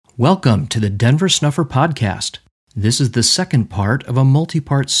Welcome to the Denver Snuffer Podcast. This is the second part of a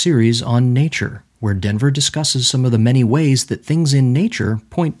multi-part series on nature, where Denver discusses some of the many ways that things in nature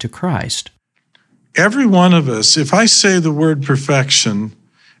point to Christ. Every one of us, if I say the word perfection,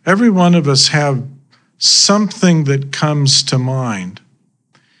 every one of us have something that comes to mind.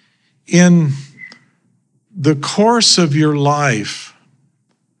 In the course of your life,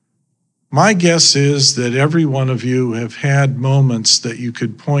 my guess is that every one of you have had moments that you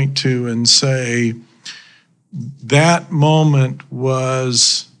could point to and say, that moment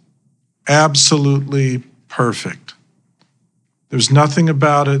was absolutely perfect. There's nothing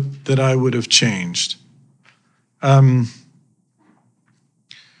about it that I would have changed. When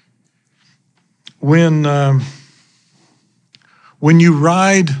you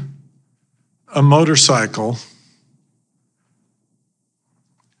ride a motorcycle,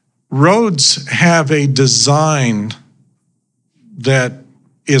 roads have a design that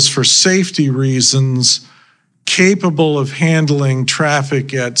is for safety reasons capable of handling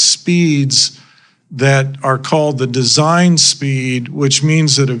traffic at speeds that are called the design speed, which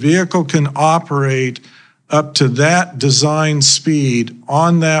means that a vehicle can operate up to that design speed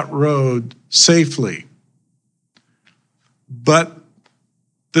on that road safely. But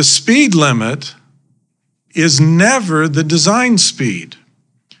the speed limit is never the design speed,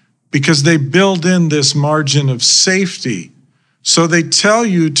 because they build in this margin of safety. So they tell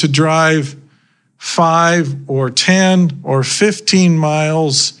you to drive 5 or 10 or 15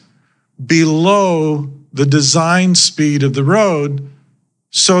 miles below the design speed of the road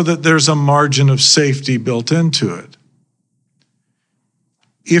so that there's a margin of safety built into it.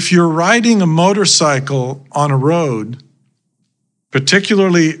 If you're riding a motorcycle on a road,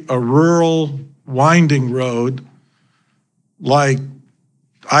 particularly a rural winding road like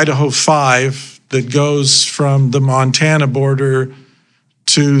Idaho 5 that goes from the Montana border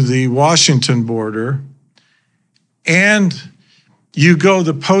to the Washington border, and you go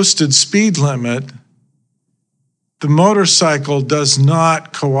the posted speed limit, the motorcycle does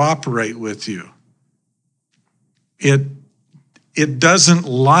not cooperate with you. It doesn't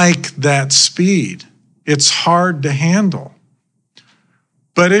like that speed. It's hard to handle.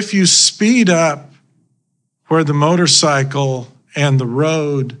 But if you speed up where the motorcycle and the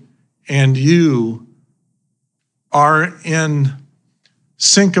road and you are in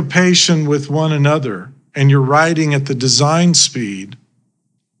syncopation with one another, and you're riding at the design speed,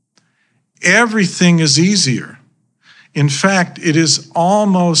 everything is easier. In fact, it is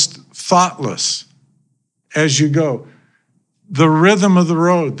almost thoughtless as you go. The rhythm of the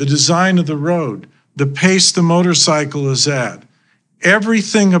road, the design of the road, the pace the motorcycle is at,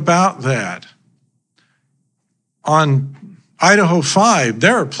 everything about that. On Idaho 5,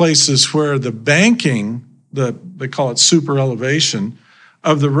 there are places where the banking, they call it super elevation,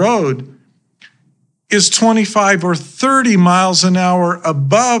 of the road is 25 or 30 miles an hour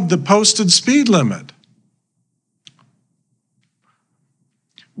above the posted speed limit.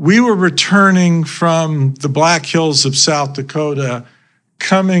 We were returning from the Black Hills of South Dakota,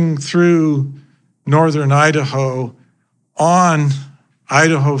 coming through northern Idaho on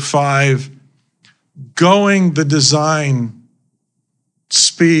Idaho 5, going the design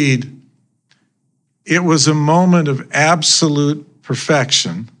speed. It was a moment of absolute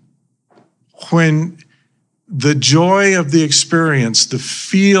perfection when the joy of the experience, the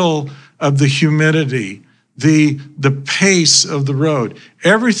feel of the humidity, the pace of the road,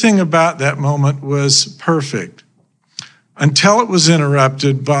 everything about that moment was perfect until it was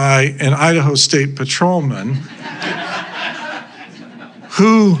interrupted by an Idaho State Patrolman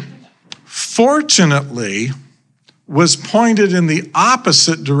who fortunately was pointed in the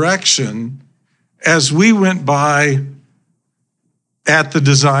opposite direction as we went by at the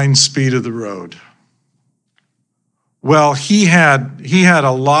design speed of the road. Well, he had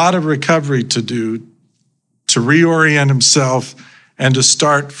a lot of recovery to do to reorient himself and to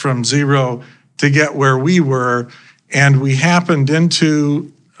start from zero to get where we were. And we happened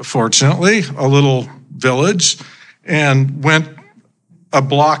into, fortunately, a little village and went a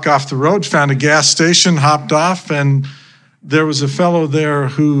block off the road, found a gas station, hopped off, and there was a fellow there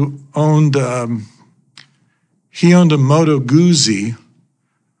who owned a Moto Guzzi,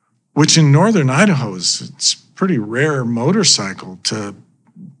 which in northern Idaho it's pretty rare motorcycle to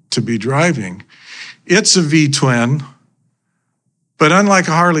be driving. It's a V-twin, but unlike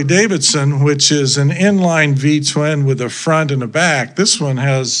a Harley Davidson, which is an inline V-twin with a front and a back, this one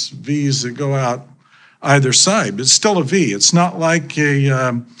has V's that go out either side. It's still a V. It's not like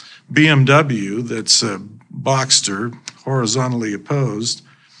a BMW that's a Boxster, horizontally opposed.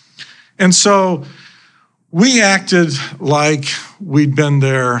 And so We acted like we'd been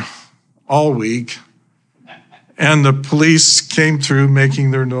there all week, and the police came through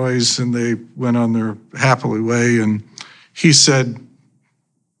making their noise, and they went on their happily way, and he said,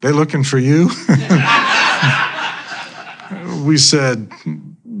 "They looking for you?" We said,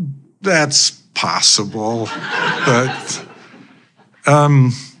 "That's possible," but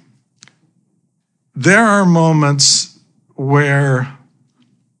there are moments where,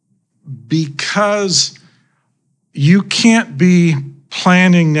 because you can't be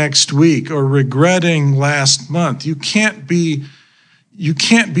planning next week or regretting last month, you can't be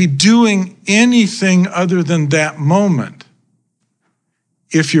doing anything other than that moment.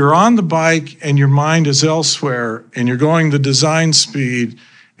 If you're on the bike and your mind is elsewhere, and you're going the design speed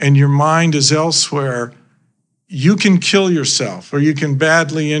and your mind is elsewhere, you can kill yourself, or you can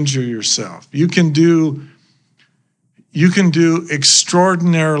badly injure yourself. You can do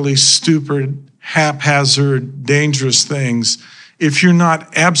extraordinarily stupid, haphazard, dangerous things if you're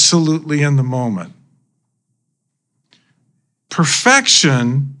not absolutely in the moment.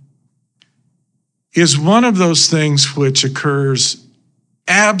 Perfection is one of those things which occurs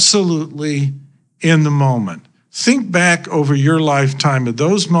absolutely in the moment. Think back over your lifetime of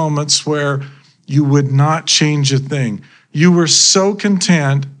those moments where you would not change a thing. You were so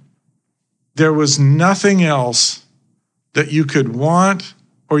content, there was nothing else that you could want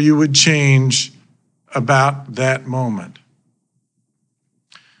or you would change about that moment.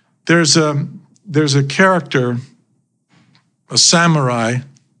 There's a character, a samurai,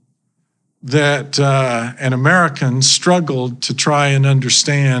 that an American struggled to try and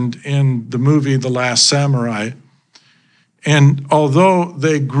understand in the movie The Last Samurai. And although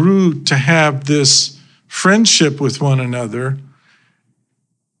they grew to have this friendship with one another,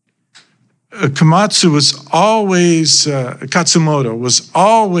 Katsumoto was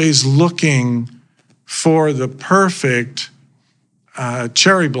always looking for the perfect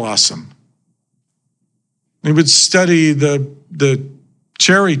cherry blossom. He would study the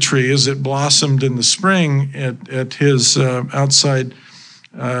cherry tree as it blossomed in the spring at his outside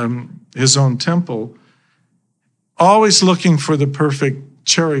his own temple, always looking for the perfect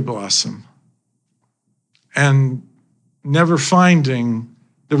cherry blossom and never finding.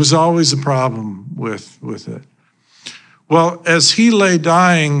 There was always a problem with it. Well, as he lay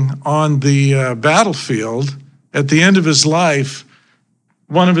dying on the battlefield at the end of his life,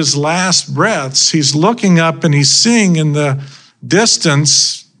 one of his last breaths, he's looking up and he's seeing in the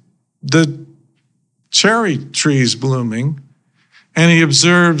distance the cherry trees blooming, and he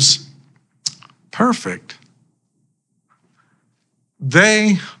observes, perfect.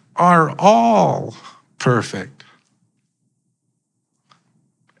 They are all perfect.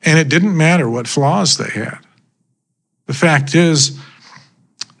 And it didn't matter what flaws they had. The fact is,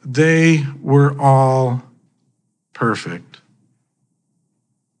 they were all perfect.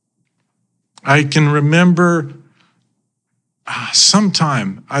 I can remember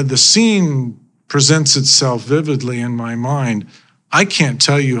sometime, the scene presents itself vividly in my mind. I can't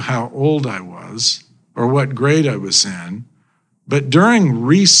tell you how old I was or what grade I was in, but during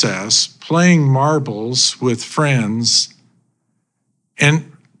recess, playing marbles with friends,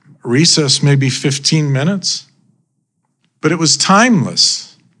 and recess maybe 15 minutes, but it was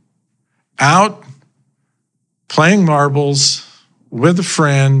timeless. Out playing marbles with a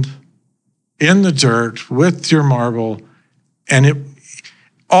friend in the dirt with your marble, and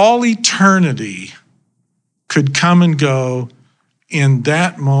all eternity could come and go in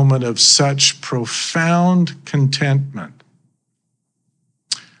that moment of such profound contentment.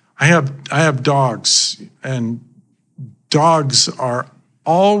 I have dogs, and dogs are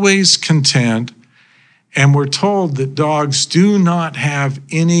always content, and we're told that dogs do not have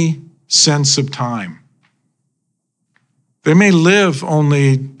any sense of time. They may live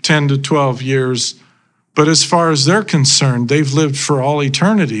only 10 to 12 years, but as far as they're concerned, they've lived for all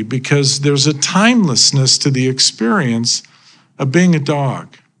eternity, because there's a timelessness to the experience of being a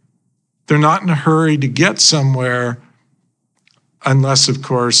dog. They're not in a hurry to get somewhere, unless, of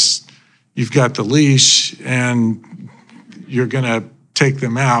course, you've got the leash and you're going to take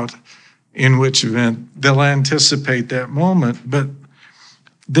them out, in which event they'll anticipate that moment. But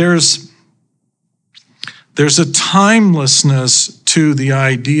there's a timelessness to the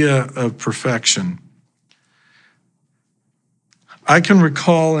idea of perfection. I can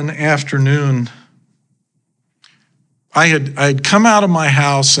recall an afternoon, I had come out of my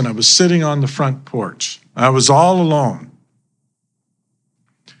house and I was sitting on the front porch. I was all alone.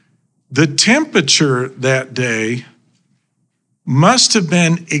 The temperature that day must have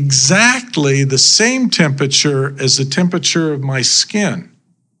been exactly the same temperature as the temperature of my skin.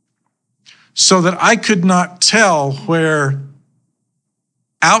 so that I could not tell where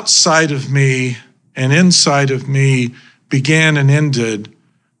outside of me and inside of me began and ended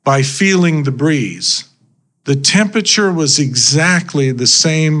by feeling the breeze. The temperature was exactly the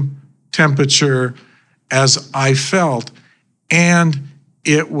same temperature as I felt, and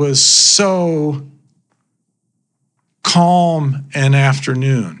it was so calm an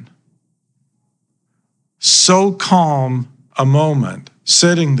afternoon, so calm a moment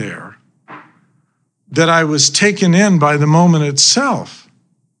sitting there that I was taken in by the moment itself.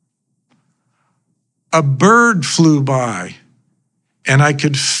 A bird flew by, and I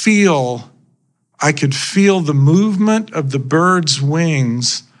could feel the movement of the bird's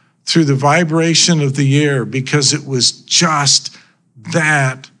wings through the vibration of the air, because it was just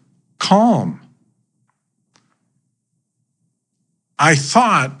that calm. I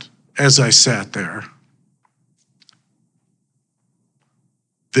thought, as I sat there,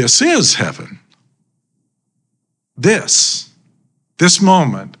 this is heaven. This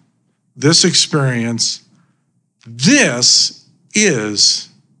moment, this experience, this is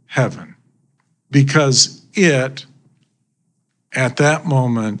heaven, because it, at that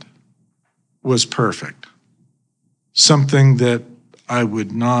moment, was perfect. Something that I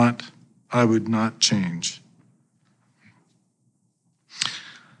would not change.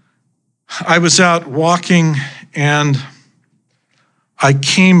 I was out walking, and I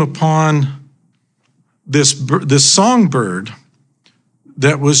came upon this songbird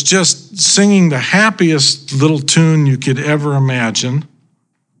that was just singing the happiest little tune you could ever imagine.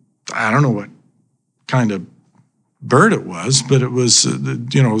 I don't know what kind of bird it was, but it was,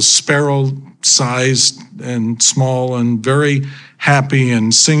 sparrow-sized and small and very happy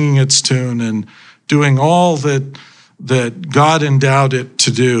and singing its tune and doing all that God endowed it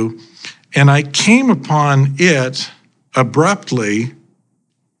to do. And I came upon it abruptly,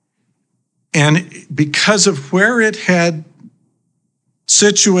 and because of where it had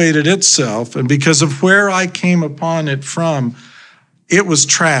situated itself and because of where I came upon it from, it was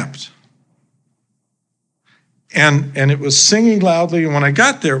trapped. And it was singing loudly, and when I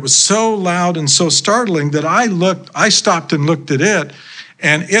got there, it was so loud and so startling that I stopped and looked at it,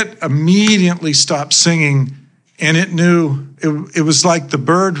 and it immediately stopped singing, and it knew, it was like the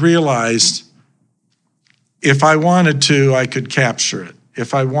bird realized, if I wanted to, I could capture it.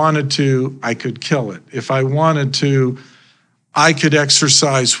 If I wanted to, I could kill it. If I wanted to, I could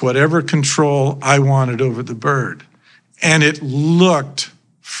exercise whatever control I wanted over the bird. And it looked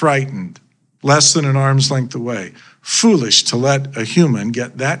frightened, less than an arm's length away. Foolish to let a human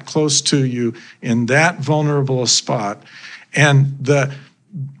get that close to you in that vulnerable a spot. And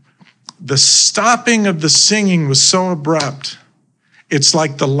the stopping of the singing was so abrupt. It's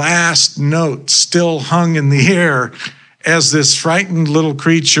like the last note still hung in the air as this frightened little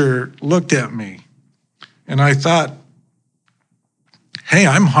creature looked at me. And I thought, hey,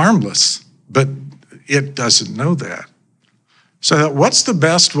 I'm harmless, but it doesn't know that. So I thought, what's the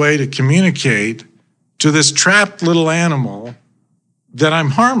best way to communicate to this trapped little animal that I'm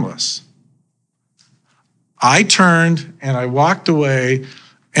harmless? I turned and I walked away,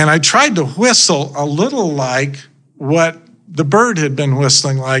 and I tried to whistle a little like what the bird had been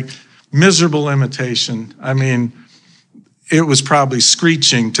whistling, like miserable imitation. I mean, it was probably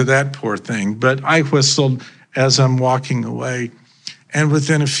screeching to that poor thing, but I whistled as I'm walking away. And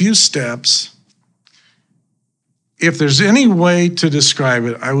within a few steps, if there's any way to describe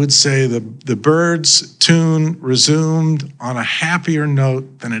it, I would say the bird's tune resumed on a happier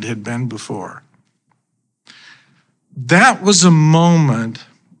note than it had been before. That was a moment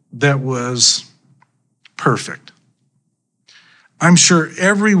that was perfect. I'm sure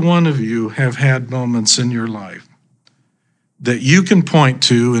every one of you have had moments in your life that you can point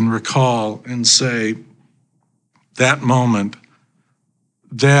to and recall and say, that moment,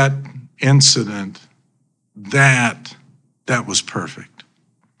 that incident, that was perfect.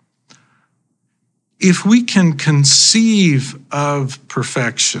 If we can conceive of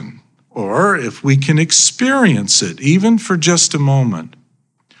perfection, or if we can experience it, even for just a moment,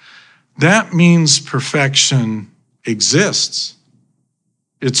 that means perfection exists.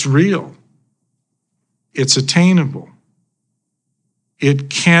 It's real. It's attainable. It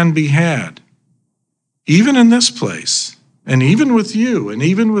can be had, even in this place, and even with you, and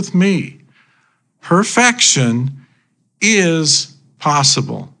even with me. Perfection is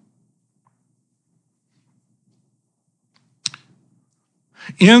possible.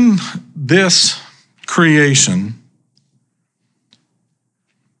 In this creation,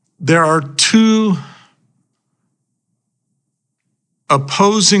 there are two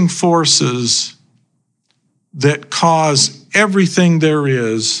opposing forces that cause everything there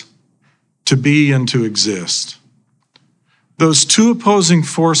is to be and to exist. Those two opposing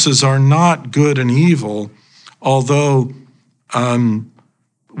forces are not good and evil, although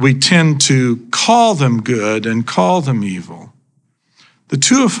we tend to call them good and call them evil. The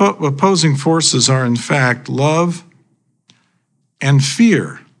two opposing forces are, in fact, love and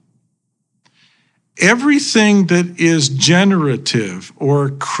fear. Everything that is generative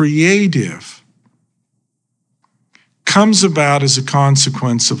or creative comes about as a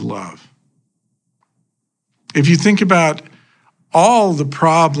consequence of love. If you think about all the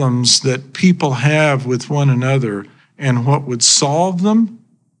problems that people have with one another and what would solve them,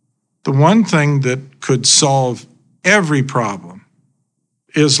 the one thing that could solve every problem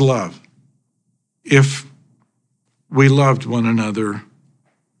is love. If we loved one another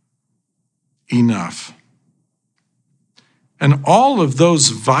enough. And all of those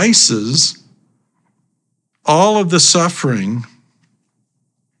vices, all of the suffering,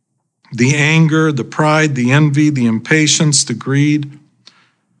 the anger, the pride, the envy, the impatience, the greed,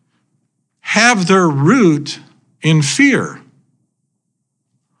 have their root in fear.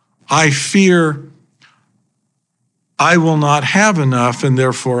 I fear I will not have enough, and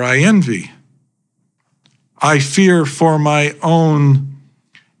therefore I envy. I fear for my own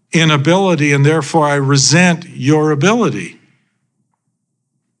inability, and therefore I resent your ability.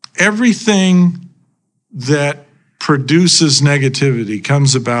 Everything that produces negativity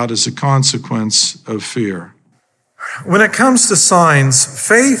comes about as a consequence of fear. When it comes to signs,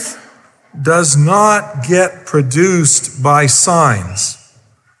 faith does not get produced by signs.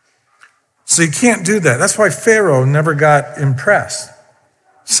 So you can't do that. That's why Pharaoh never got impressed.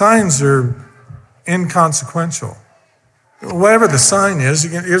 Signs are inconsequential. Whatever the sign is,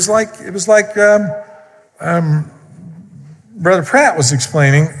 it was like Brother Pratt was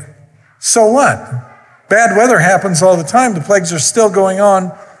explaining. So what? Bad weather happens all the time. The plagues are still going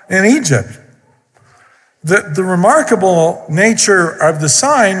on in Egypt. The remarkable nature of the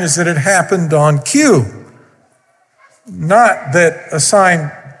sign is that it happened on cue. Not that a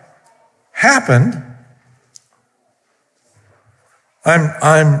sign happened.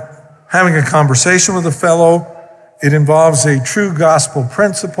 I'm having a conversation with a fellow. It involves a true gospel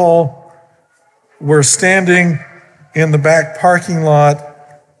principle. We're standing in the back parking lot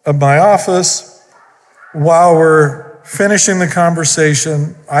of my office. While we're finishing the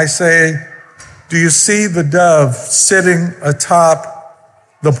conversation, I say, "Do you see the dove sitting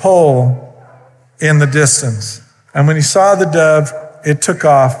atop the pole in the distance?" And when he saw the dove, it took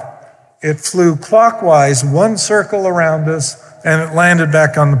off. It flew clockwise, one circle around us, and it landed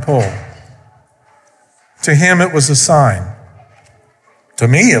back on the pole. To him, it was a sign. To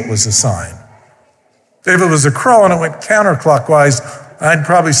me, it was a sign. If it was a crow and it went counterclockwise, I'd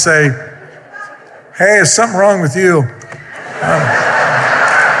probably say, "Hey, is something wrong with you?"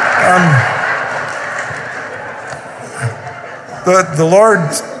 The Lord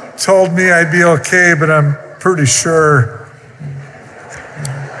told me I'd be okay, but I'm pretty sure.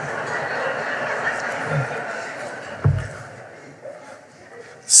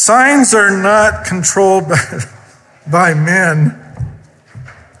 Signs are not controlled by men,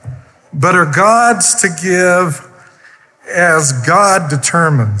 but are God's to give as God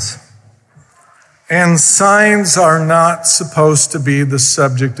determines. And signs are not supposed to be the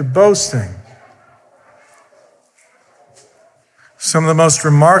subject of boasting. Some of the most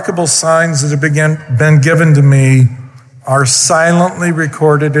remarkable signs that have been given to me are silently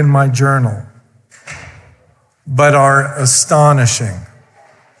recorded in my journal, but are astonishing.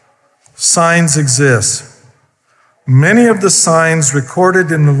 Signs exist. Many of the signs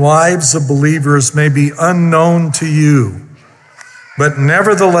recorded in the lives of believers may be unknown to you, but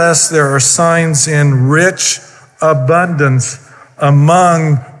nevertheless, there are signs in rich abundance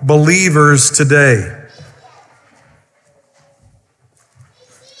among believers today.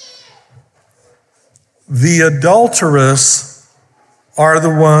 The adulterous are the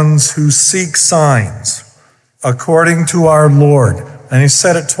ones who seek signs, according to our Lord. And he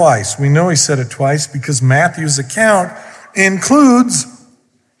said it twice. We know he said it twice because Matthew's account includes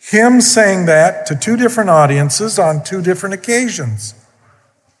him saying that to two different audiences on two different occasions.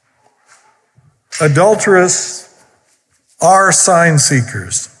 Adulterous are sign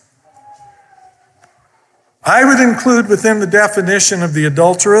seekers. I would include within the definition of the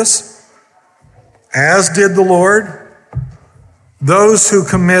adulterous, as did the Lord, those who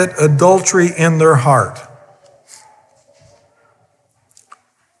commit adultery in their heart.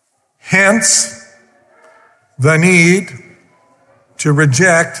 Hence, the need to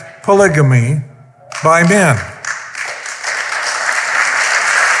reject polygamy by men.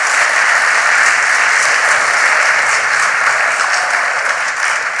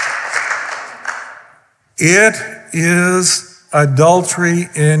 It is adultery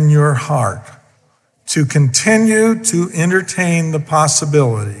in your heart to continue to entertain the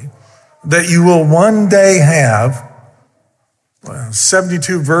possibility that you will one day have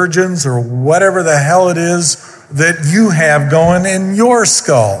 72 virgins or whatever the hell it is that you have going in your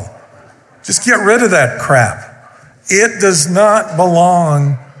skull. Just get rid of that crap. It does not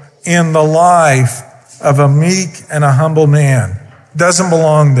belong in the life of a meek and a humble man. It doesn't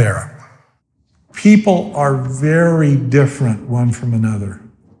belong there. People are very different one from another.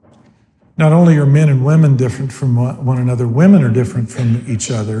 Not only are men and women different from one another, women are different from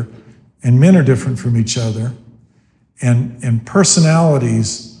each other, and men are different from each other. And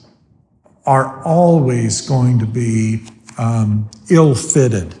personalities are always going to be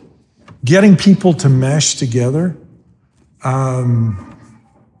ill-fitted. Getting people to mesh together,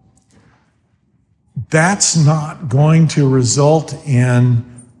 that's not going to result in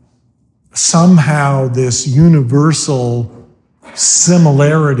somehow this universal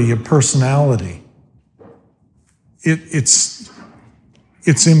similarity of personality. It's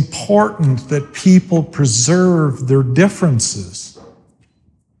important that people preserve their differences.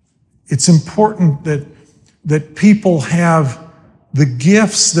 It's important that people have the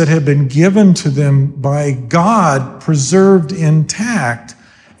gifts that have been given to them by God preserved intact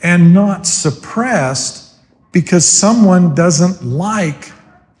and not suppressed because someone doesn't like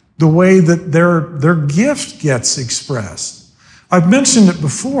the way that their gift gets expressed. I've mentioned it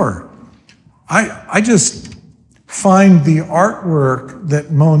before. I just find the artwork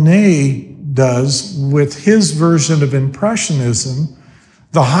that Monet does with his version of Impressionism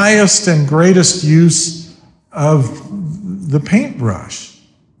the highest and greatest use of the paintbrush.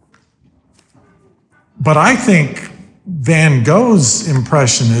 But I think Van Gogh's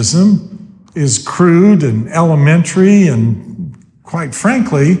Impressionism is crude and elementary and, quite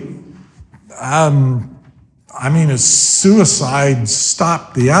frankly, his suicide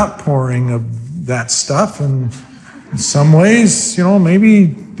stopped the outpouring of that stuff, and in some ways, maybe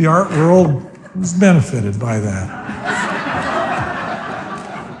the art world was benefited by that.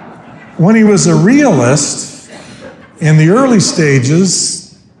 When he was a realist, in the early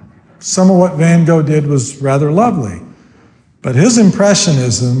stages, some of what Van Gogh did was rather lovely. But his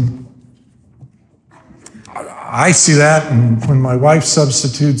Impressionism, I see that when my wife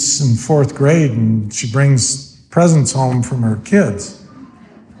substitutes in 4th grade and she brings presents home from her kids.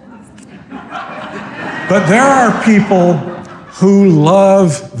 But there are people who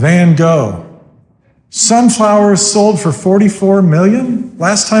love Van Gogh. Sunflowers sold for $44 million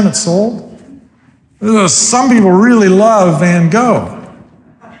last time it sold. Some people really love Van Gogh.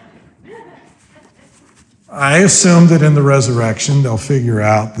 I assume that in the resurrection they'll figure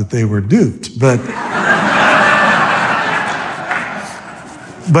out that they were duped. But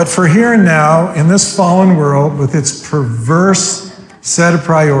for here and now, in this fallen world with its perverse set of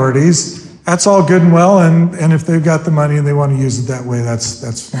priorities, that's all good and well, and if they've got the money and they want to use it that way,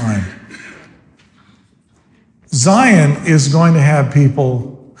 that's fine. Zion is going to have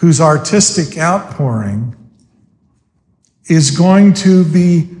people whose artistic outpouring is going to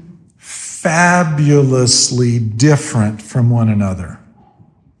be fabulously different from one another.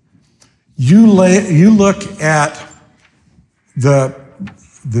 You look at the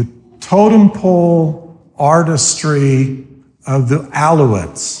totem pole artistry of the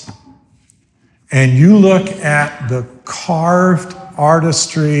Alouettes, and you look at the carved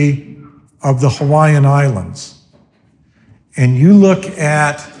artistry of the Hawaiian Islands, and you look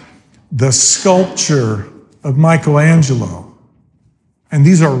at the sculpture of Michelangelo, and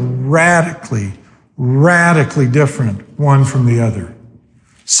these are radically, radically different one from the other.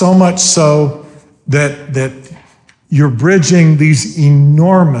 So much so that you're bridging these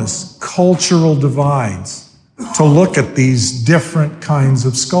enormous cultural divides to look at these different kinds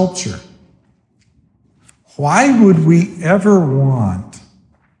of sculpture. Why would we ever want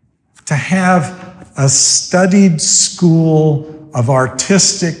to have a studied school of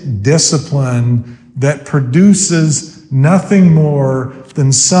artistic discipline that produces nothing more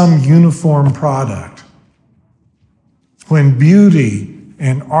than some uniform product, when beauty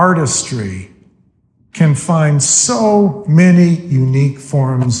and artistry can find so many unique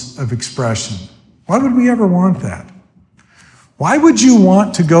forms of expression? Why would we ever want that? Why would you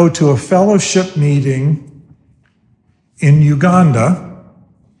want to go to a fellowship meeting in Uganda,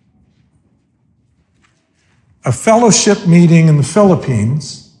 a fellowship meeting in the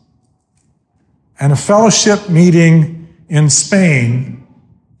Philippines, and a fellowship meeting in Spain,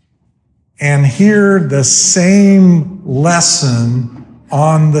 and hear the same lesson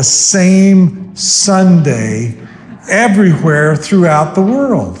on the same Sunday everywhere throughout the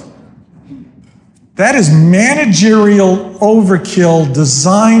world? That is managerial overkill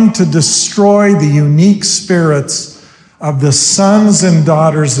designed to destroy the unique spirits of the sons and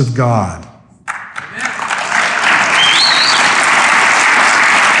daughters of God.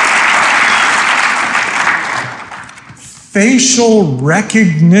 Facial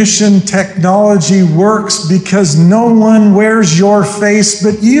recognition technology works because no one wears your face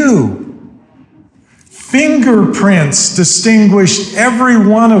but you. Fingerprints distinguish every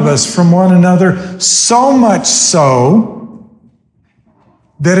one of us from one another, so much so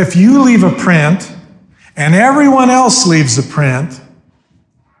that if you leave a print and everyone else leaves a print,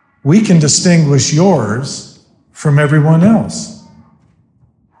 we can distinguish yours from everyone else.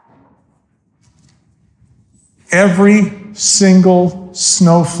 Every single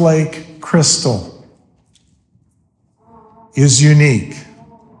snowflake crystal is unique.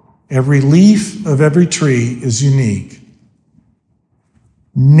 Every leaf of every tree is unique.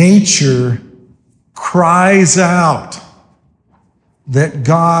 Nature cries out that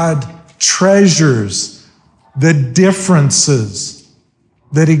God treasures the differences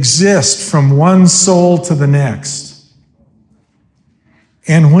that exist from one soul to the next.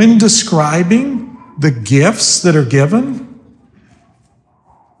 And when describing the gifts that are given,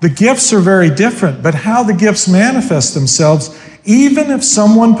 the gifts are very different, but how the gifts manifest themselves, even if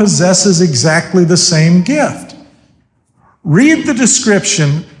someone possesses exactly the same gift. Read the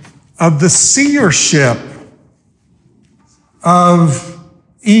description of the seership of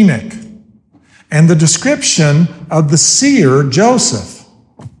Enoch and the description of the seer Joseph,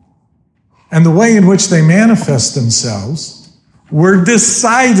 and the way in which they manifest themselves were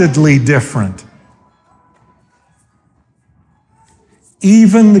decidedly different.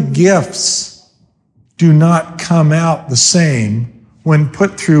 Even the gifts do not come out the same when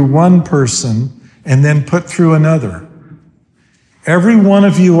put through one person and then put through another. Every one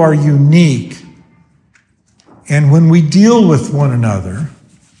of you are unique. And when we deal with one another,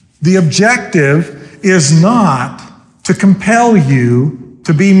 the objective is not to compel you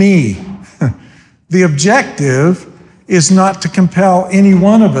to be me. The objective is not to compel any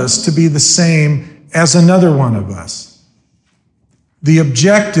one of us to be the same as another one of us. The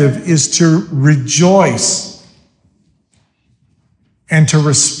objective is to rejoice and to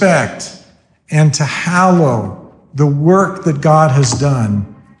respect and to hallow the work that God has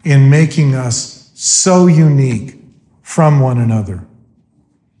done in making us so unique from one another.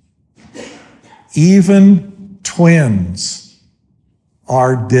 Even twins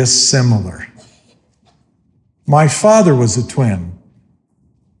are dissimilar. My father was a twin.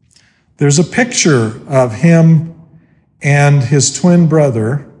 There's a picture of him and his twin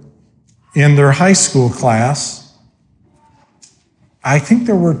brother in their high school class. I think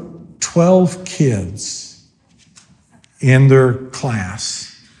there were 12 kids in their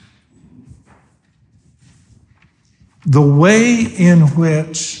class. The way in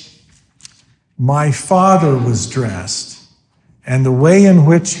which my father was dressed and the way in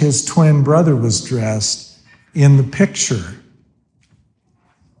which his twin brother was dressed in the picture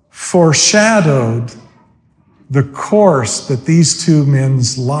foreshadowed the course that these two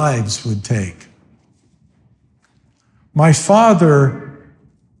men's lives would take. My father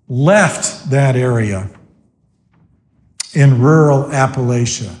left that area in rural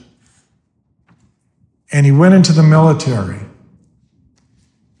Appalachia, and he went into the military.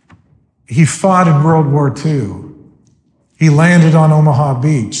 He fought in World War II. He landed on Omaha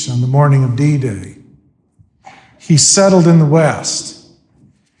Beach on the morning of D-Day. He settled in the West.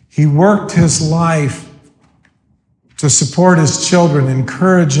 He worked his life to support his children,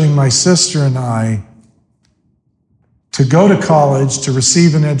 encouraging my sister and I to go to college to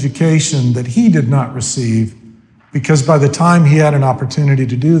receive an education that he did not receive, because by the time he had an opportunity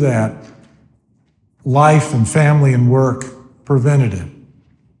to do that, life and family and work prevented it.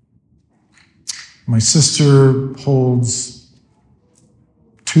 My sister holds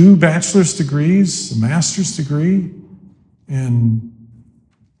 2 bachelor's degrees, a master's degree, and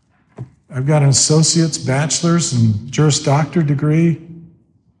I've got an associate's, bachelor's, and Juris Doctor degree.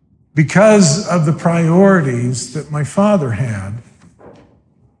 Because of the priorities that my father had,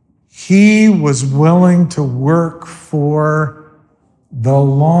 he was willing to work for the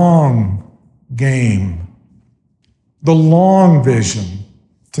long game, the long vision,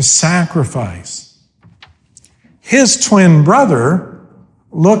 to sacrifice. His twin brother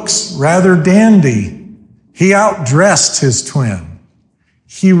looks rather dandy. He outdressed his twin.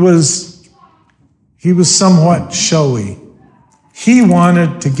 He was somewhat showy. He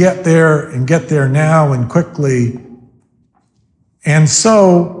wanted to get there and get there now and quickly. And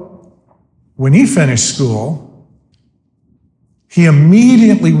so when he finished school, he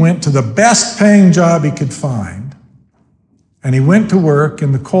immediately went to the best paying job he could find, and he went to work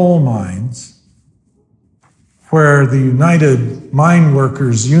in the coal mines where the United Mine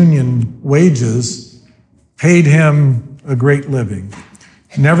Workers Union wages paid him a great living.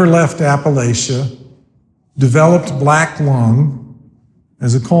 Never left Appalachia, developed black lung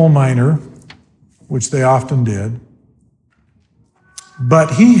as a coal miner, which they often did.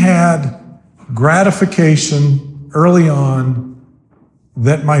 But he had gratification early on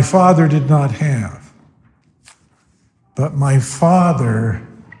that my father did not have. But my father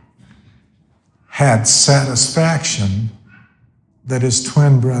had satisfaction that his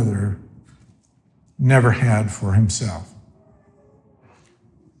twin brother never had for himself.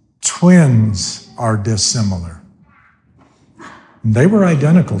 Twins are dissimilar. They were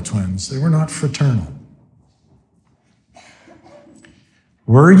identical twins. They were not fraternal.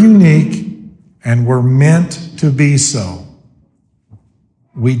 We're unique, and we're meant to be so.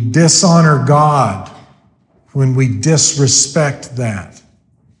 We dishonor God when we disrespect that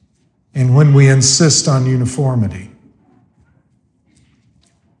and when we insist on uniformity.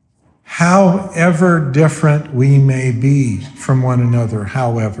 However different we may be from one another,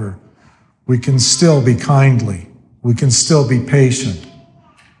 however, we can still be kindly. We can still be patient.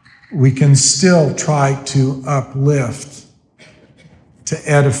 We can still try to uplift, to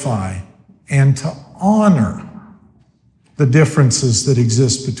edify, and to honor the differences that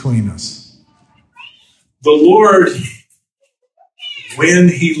exist between us. The Lord, when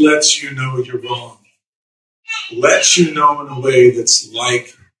he lets you know you're wrong, lets you know in a way that's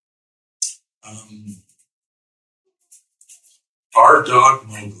like our dog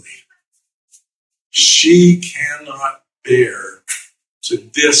Mowgli. She cannot bear to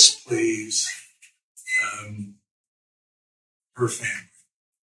displease her family.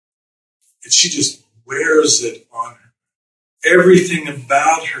 And she just wears it on her. Everything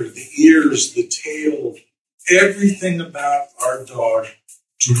about her, the ears, the tail, everything about our dog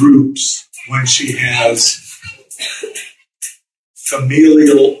droops when she has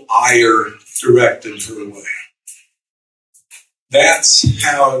familial ire directed her way. That's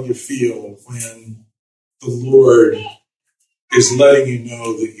how you feel when the Lord is letting you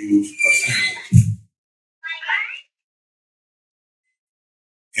know that you've offended.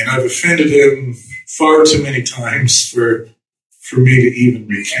 And I've offended him far too many times for me to even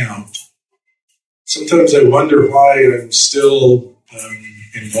recount. Sometimes I wonder why I'm still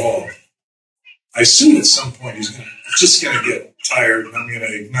involved. I assume at some point he's just going to get tired, and I'm going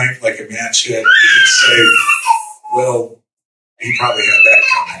to ignite like a match head. He's going to say, well, he probably had that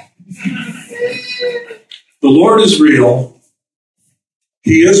coming. The Lord is real.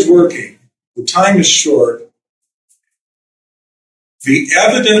 He is working. The time is short. The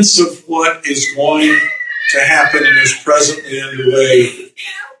evidence of what is going to happen and is presently underway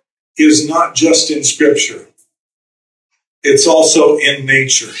is not just in Scripture. It's also in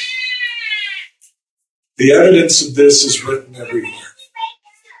nature. The evidence of this is written everywhere.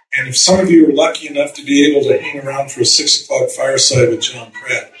 And if some of you are lucky enough to be able to hang around for a 6 o'clock fireside with John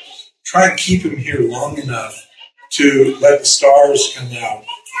Pratt, try and keep him here long enough to let the stars come out.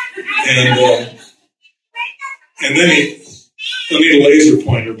 And then he'll need a laser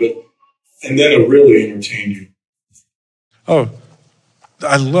pointer, and then it'll really entertain you. Oh,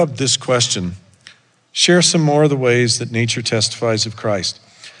 I love this question. Share some more of the ways that nature testifies of Christ.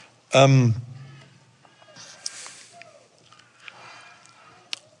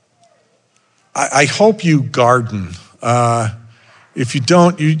 I hope you garden. If you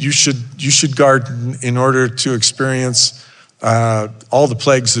don't, you should garden in order to experience all the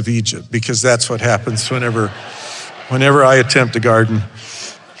plagues of Egypt, because that's what happens whenever I attempt to garden.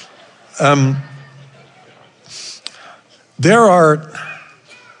 There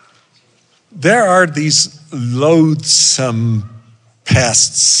are these loathsome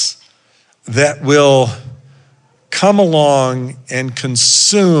pests that will come along and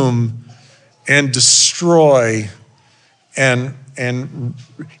consume and destroy and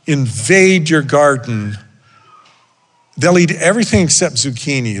invade your garden. They'll eat everything except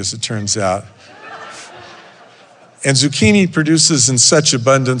zucchini, as it turns out. And zucchini produces in such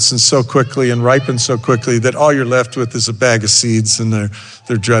abundance and so quickly and ripens so quickly that all you're left with is a bag of seeds, and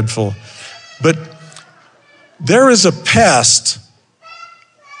they're dreadful. But there is a pest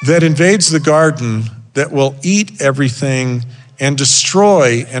that invades the garden that will eat everything and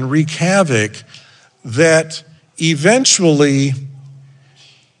destroy and wreak havoc, that eventually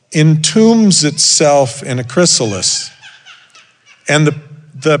entombs itself in a chrysalis. And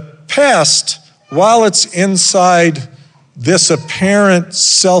the pest, while it's inside this apparent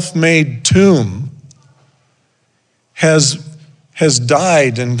self-made tomb, has has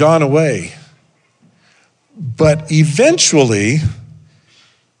died and gone away. But eventually,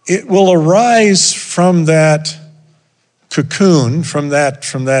 it will arise from that cocoon, from that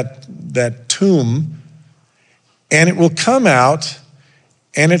tomb, and it will come out,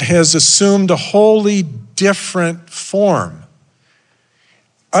 and it has assumed a wholly different form.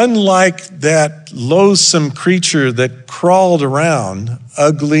 Unlike that loathsome creature that crawled around,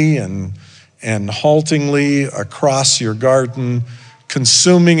 ugly and haltingly across your garden,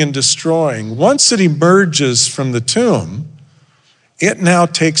 consuming and destroying, once it emerges from the tomb, it now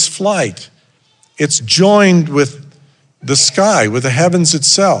takes flight. It's joined with the sky, with the heavens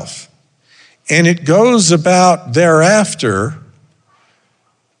itself. And it goes about thereafter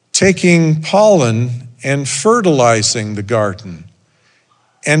taking pollen and fertilizing the garden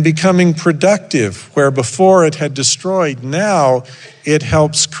and becoming productive, where before it had destroyed, now it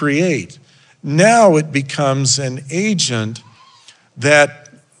helps create. Now it becomes an agent that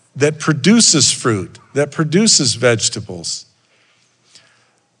produces fruit, that produces vegetables.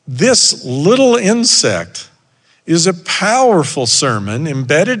 This little insect is a powerful sermon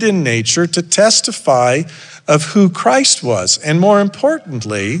embedded in nature to testify of who Christ was, and more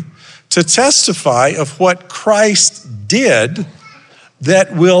importantly, to testify of what Christ did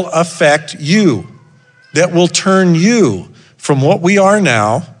that will affect you, that will turn you from what we are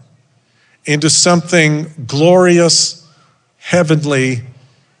now into something glorious, heavenly,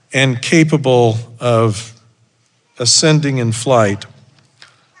 and capable of ascending in flight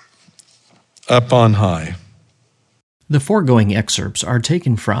up on high. The foregoing excerpts are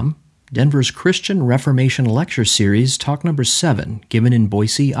taken from Denver's Christian Reformation Lecture Series, Talk Number 7, given in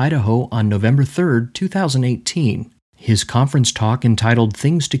Boise, Idaho on November 3, 2018. His conference talk entitled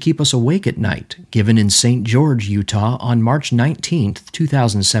Things to Keep Us Awake at Night, given in St. George, Utah on March 19,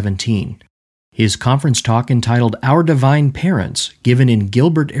 2017. His conference talk entitled Our Divine Parents, given in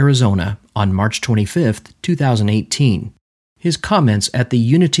Gilbert, Arizona on March 25, 2018. His comments at the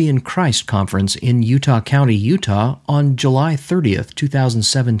Unity in Christ Conference in Utah County, Utah on July 30,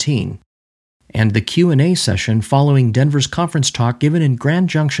 2017. And the Q&A session following Denver's conference talk given in Grand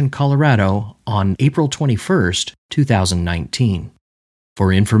Junction, Colorado on April 21, 2019.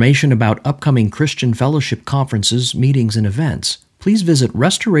 For information about upcoming Christian Fellowship conferences, meetings, and events, please visit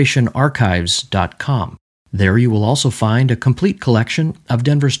restorationarchives.com. There you will also find a complete collection of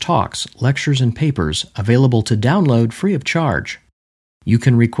Denver's talks, lectures, and papers available to download free of charge. You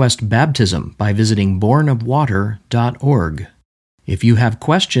can request baptism by visiting bornofwater.org. If you have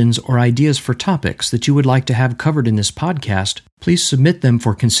questions or ideas for topics that you would like to have covered in this podcast, please submit them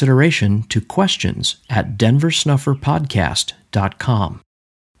for consideration to questions@denversnufferpodcast.com.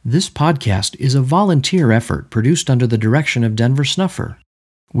 This podcast is a volunteer effort produced under the direction of Denver Snuffer.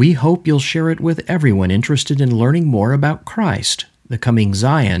 We hope you'll share it with everyone interested in learning more about Christ, the coming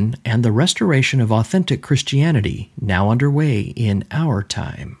Zion, and the restoration of authentic Christianity now underway in our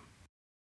time.